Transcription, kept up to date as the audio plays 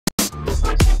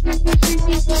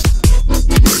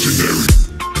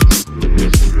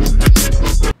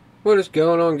What is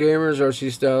going on, gamers? RC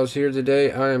Stylez here.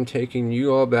 Today I am taking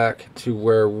you all back to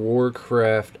where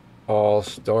Warcraft all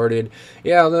started.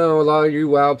 Yeah, I know a lot of you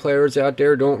WoW players out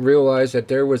there don't realize that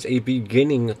there was a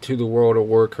beginning to the world of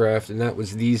Warcraft, and that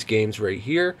was these games right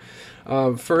here.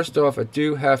 First off, I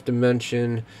do have to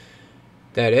mention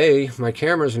that my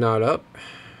camera's not up.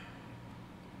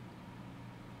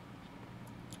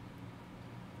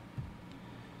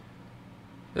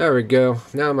 There we go.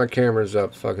 Now my camera's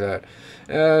up. Fuck that.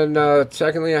 And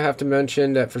secondly, I have to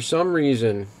mention that for some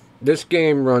reason, this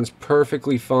game runs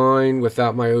perfectly fine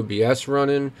without my OBS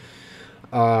running.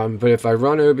 But if I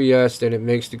run OBS, then it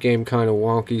makes the game kind of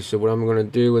wonky. So what I'm going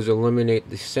to do is eliminate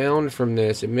the sound from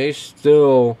this. It may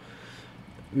still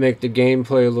make the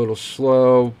gameplay a little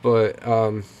slow, but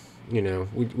you know,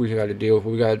 we got to deal with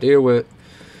what we got to deal with.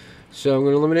 So I'm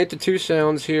going to eliminate the two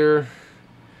sounds here.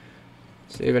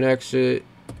 Save and exit.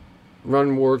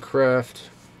 Run Warcraft.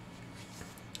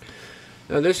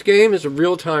 Now this game is a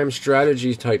real-time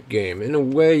strategy type game. In a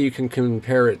way, you can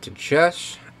compare it to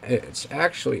chess. It's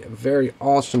actually a very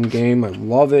awesome game. I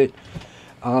love it.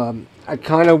 I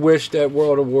kind of wish that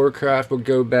World of Warcraft would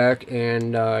go back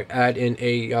and add in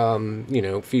a you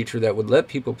know, feature that would let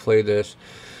people play this.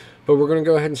 But we're going to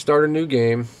go ahead and start a new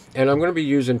game, and I'm going to be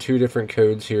using two different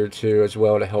codes here too as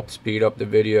well to help speed up the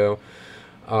video.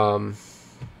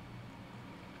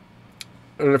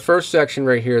 In the first section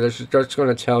right here, that's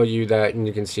going to tell you that, and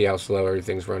you can see how slow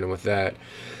everything's running with that.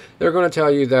 They're going to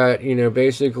tell you that, you know,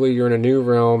 basically you're in a new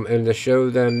realm, and to show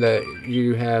them that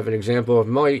you have an example of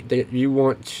might, that you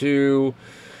want to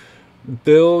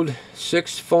build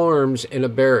 6 farms in a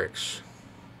barracks.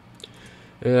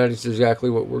 And that is exactly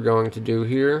what we're going to do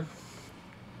here.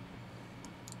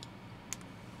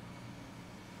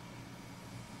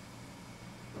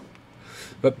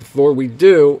 But before we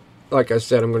do, like I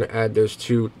said, I'm going to add those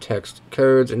two text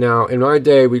codes. Now, in our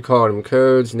day, we call them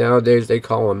codes. Nowadays, they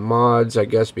call them mods, I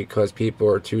guess, because people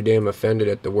are too damn offended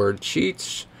at the word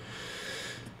cheats.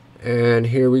 And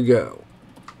here we go.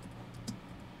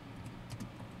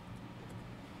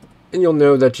 And you'll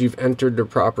know that you've entered the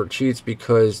proper cheats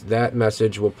because that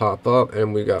message will pop up.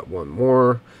 And we got one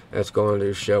more that's going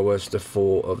to show us the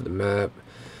full of the map.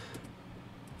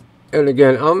 And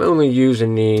again, I'm only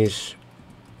using these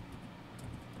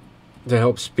to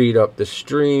help speed up the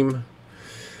stream.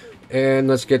 And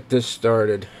let's get this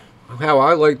started. How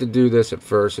I like to do this at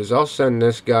first is I'll send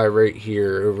this guy right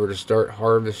here over to start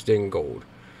harvesting gold.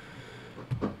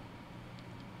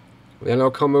 Then I'll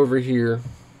come over here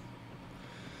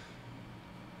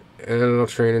and I'll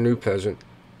train a new peasant.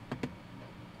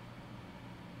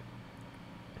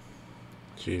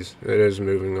 Jeez, it is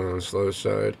moving on the slow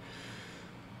side.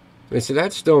 And see,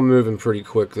 that's still moving pretty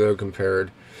quick though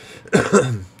compared.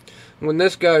 When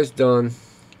this guy's done,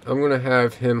 I'm going to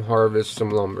have him harvest some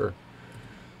lumber.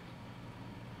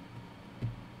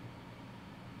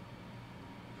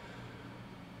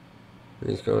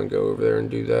 He's going to go over there and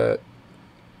do that.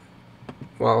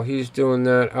 While he's doing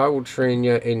that, I will train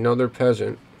yet another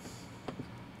peasant.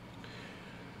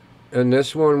 And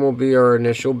this one will be our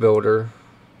initial builder.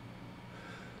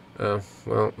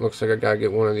 Well, looks like I got to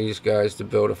get one of these guys to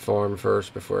build a farm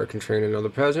first before I can train another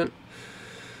peasant.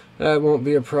 That won't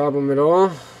be a problem at all.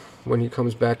 When he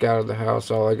comes back out of the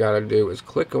house, all I gotta do is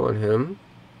click on him.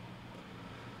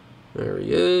 There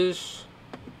he is.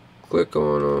 Click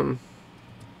on him.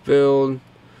 Build.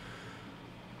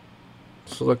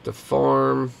 Select the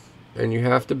farm. And you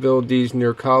have to build these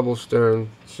near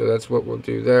cobblestone. So that's what we'll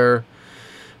do there.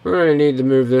 We're going to need to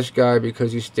move this guy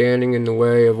because he's standing in the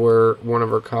way of where one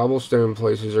of our cobblestone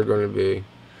places are going to be.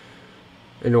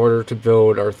 In order to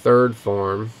build our third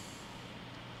farm.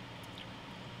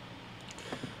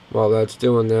 While that's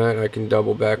doing that, I can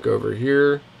double back over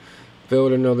here,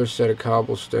 build another set of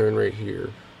cobblestone right here,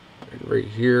 and right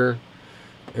here,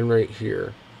 and right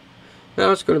here.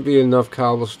 Now it's going to be enough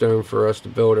cobblestone for us to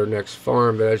build our next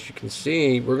farm, but as you can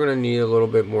see, we're going to need a little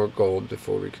bit more gold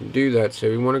before we can do that. So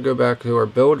we want to go back to our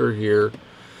builder here,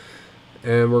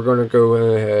 and we're going to go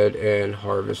ahead and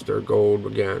harvest our gold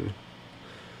again.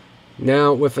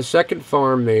 Now, with a second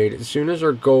farm made, as soon as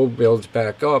our gold builds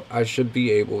back up, I should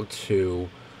be able to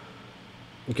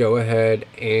go ahead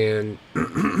and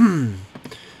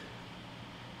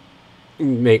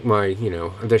make my, you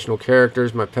know, additional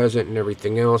characters, my peasant and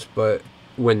everything else. But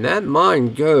when that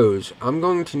mine goes, I'm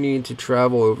going to need to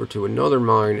travel over to another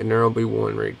mine, and there'll be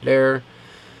one right there.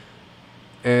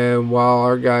 And while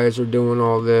our guys are doing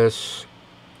all this,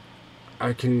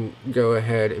 I can go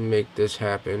ahead and make this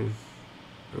happen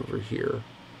over here.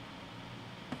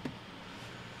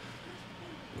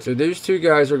 So these two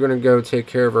guys are going to go take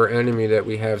care of our enemy that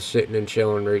we have sitting and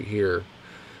chilling right here.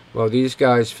 While these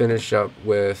guys finish up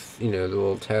with, you know, the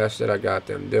little tasks that I got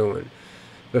them doing.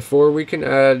 Before we can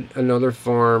add another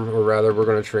farm, or rather we're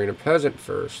going to train a peasant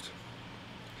first,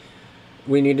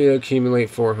 we need to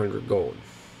accumulate 400 gold.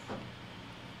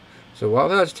 So while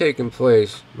that's taking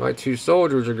place, my two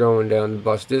soldiers are going down to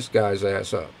bust this guy's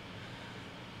ass up.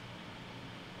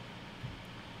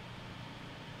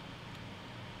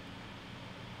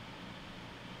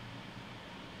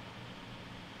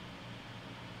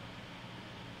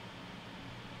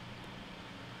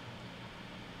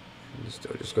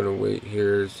 Still just going to wait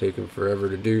here. It's taking forever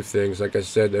to do things. Like I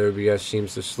said, the OBS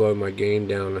seems to slow my game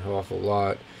down an awful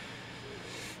lot.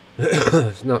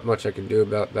 There's not much I can do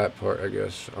about that part, I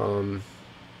guess. So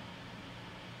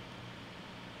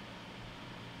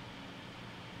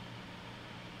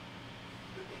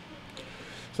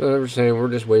they were saying we're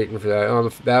just waiting for that. Oh,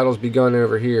 the battle's begun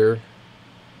over here.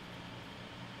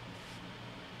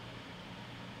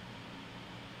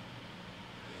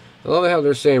 I love how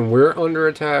they're saying we're under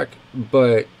attack,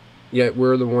 but yet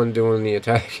we're the one doing the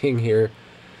attacking here.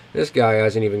 This guy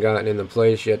hasn't even gotten in the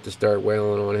place yet to start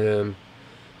wailing on him.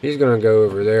 He's going to go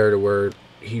over there to where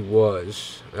he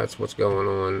was. That's what's going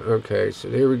on. Okay, so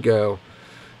there we go.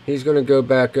 He's going to go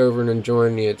back over and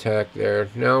join the attack there.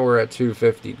 Now we're at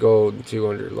 250 gold and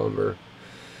 200 lumber.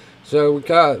 So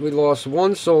we lost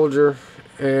one soldier,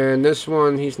 and this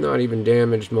one, he's not even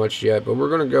damaged much yet, but we're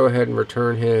going to go ahead and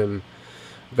return him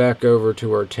back over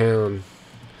to our town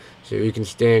so he can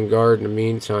stand guard in the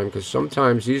meantime, because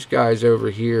sometimes these guys over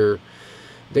here,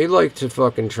 they like to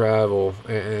fucking travel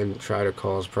and try to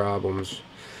cause problems.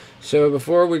 So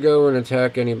before we go and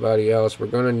attack anybody else, we're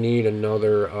going to need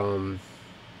another a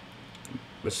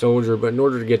soldier, but in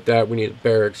order to get that we need a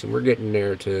barracks, and we're getting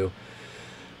there too.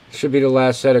 Should be the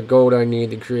last set of gold I need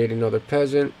to create another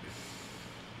peasant.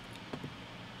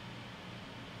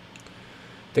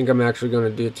 I think I'm actually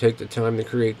going to take the time to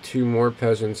create 2 more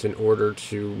peasants in order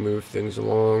to move things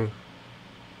along.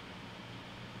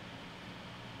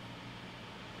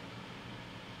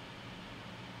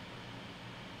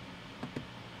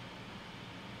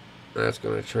 That's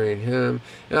going to train him.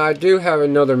 Now I do have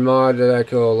another mod that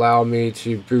could allow me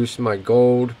to boost my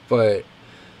gold, but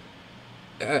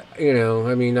you know,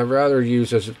 I mean, I'd rather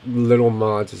use as little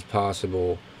mods as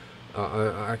possible.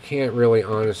 I can't really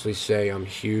honestly say I'm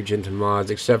huge into mods,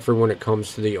 except for when it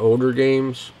comes to the older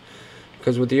games.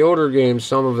 Because with the older games,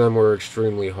 some of them were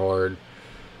extremely hard.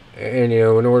 And, you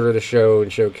know, in order to show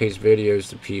and showcase videos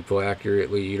to people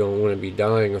accurately, you don't want to be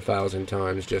dying 1,000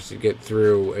 times just to get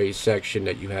through a section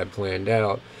that you had planned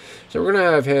out. So we're going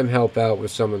to have him help out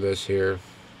with some of this here.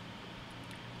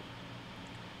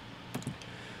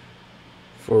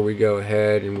 Before we go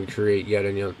ahead and we create yet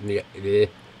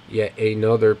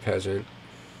another peasant.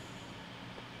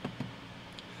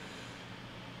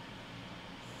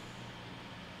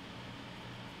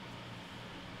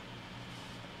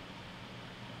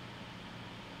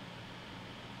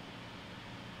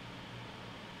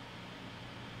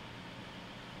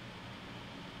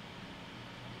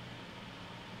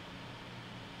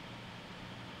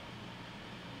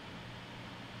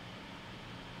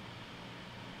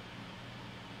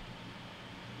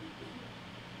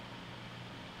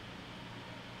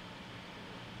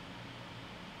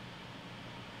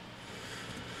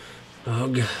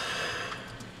 Ugh.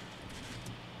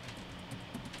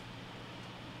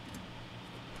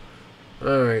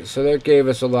 Alright, so that gave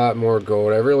us a lot more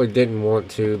gold. I really didn't want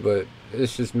to, but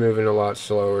this is moving a lot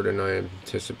slower than I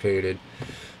anticipated.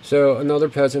 So another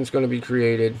peasant's going to be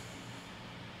created.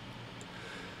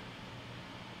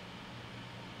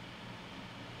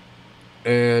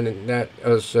 And that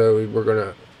also, we're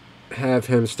going to have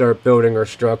him start building our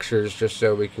structures just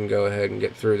so we can go ahead and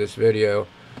get through this video.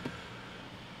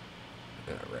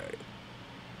 Alright.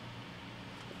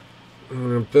 I'm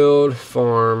going to build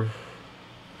farm.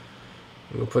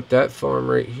 I'm going to put that farm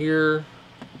right here.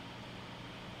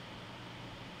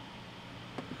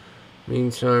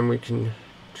 Meantime, we can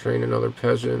train another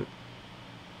peasant.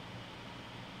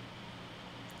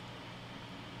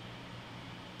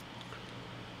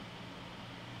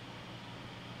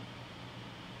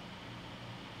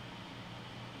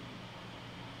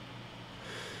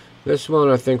 This one,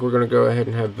 I think we're going to go ahead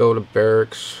and have build a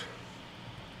barracks.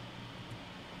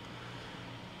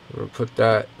 I'm going to put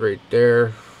that right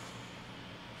there.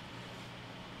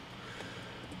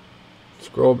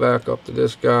 Scroll back up to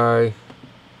this guy.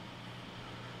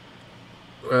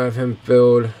 Have him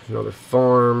build another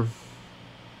farm.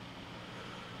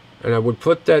 And I would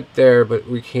put that there, but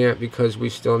we can't because we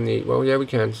still need... Well, yeah, we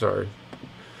can, sorry.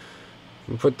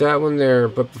 And put that one there,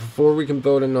 but before we can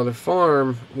build another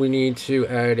farm, we need to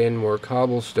add in more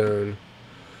cobblestone.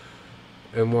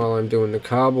 And while I'm doing the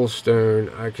cobblestone,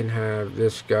 I can have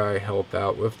this guy help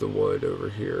out with the wood over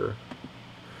here.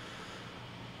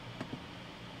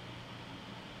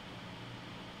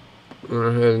 Go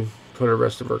ahead and put the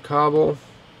rest of our cobble.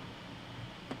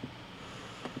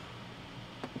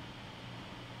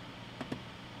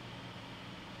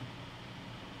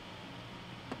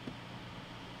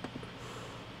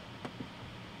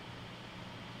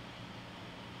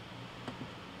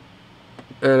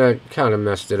 And I kind of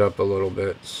messed it up a little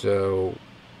bit, so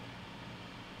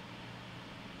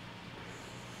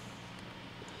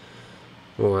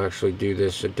we'll actually do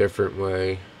this a different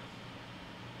way.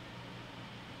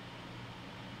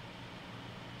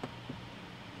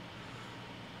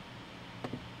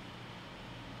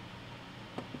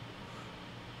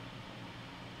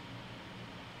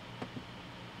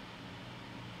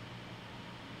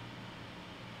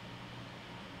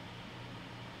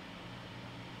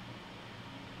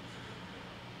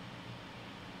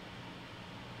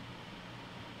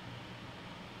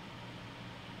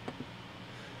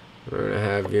 We're going to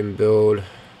have him build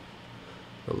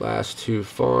the last two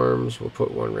farms. We'll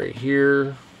put one right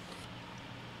here.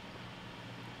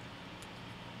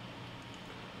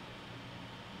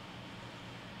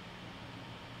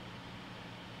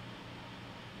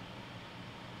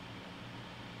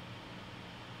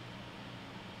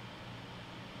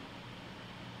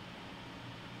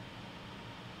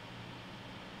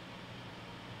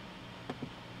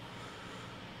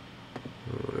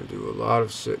 I'm going to do a lot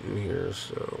of sitting here,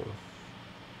 so...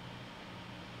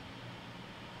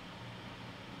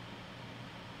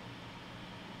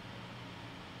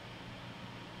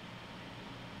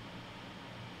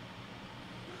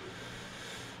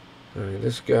 Alright,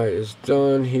 this guy is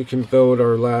done. He can build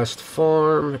our last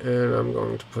farm, and I'm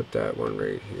going to put that one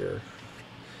right here.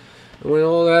 And when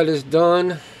all that is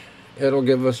done, it'll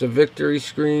give us a victory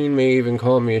screen. May even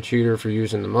call me a cheater for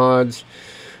using the mods.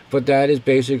 But that is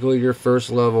basically your first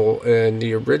level in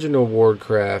the original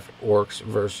Warcraft, Orcs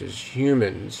versus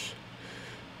Humans.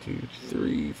 2,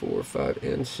 3, 4, 5,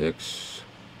 and 6.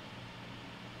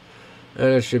 And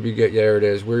it should be good. There it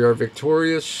is. We are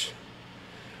victorious.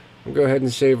 We'll go ahead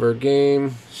and save our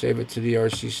game. Save it to the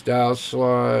RC Stylez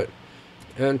slot.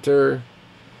 Enter.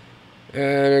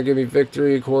 And it'll give me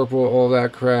victory, corporal, all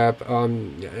that crap.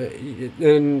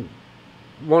 In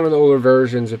one of the older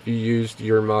versions, if you used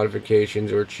your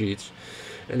modifications or cheats,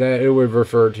 that it would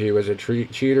refer to you as a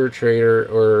cheater, traitor,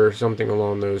 or something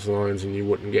along those lines, and you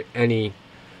wouldn't get any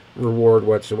reward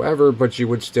whatsoever, but you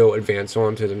would still advance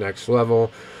on to the next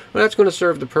level. Well, that's going to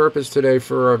serve the purpose today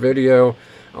for our video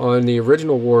on the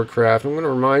original Warcraft. I'm going to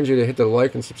remind you to hit the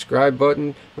like and subscribe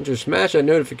button, and to smash that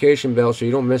notification bell so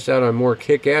you don't miss out on more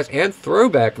kick-ass and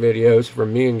throwback videos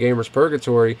from me and Gamers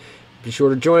Purgatory. Be sure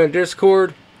to join our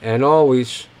Discord, and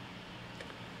always,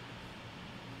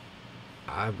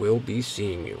 I will be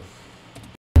seeing you.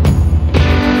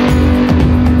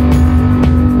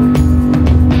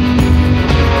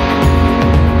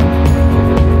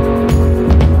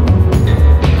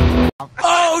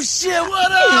 Oh shit,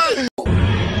 what up?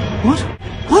 What?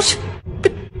 What?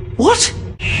 What?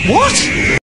 What?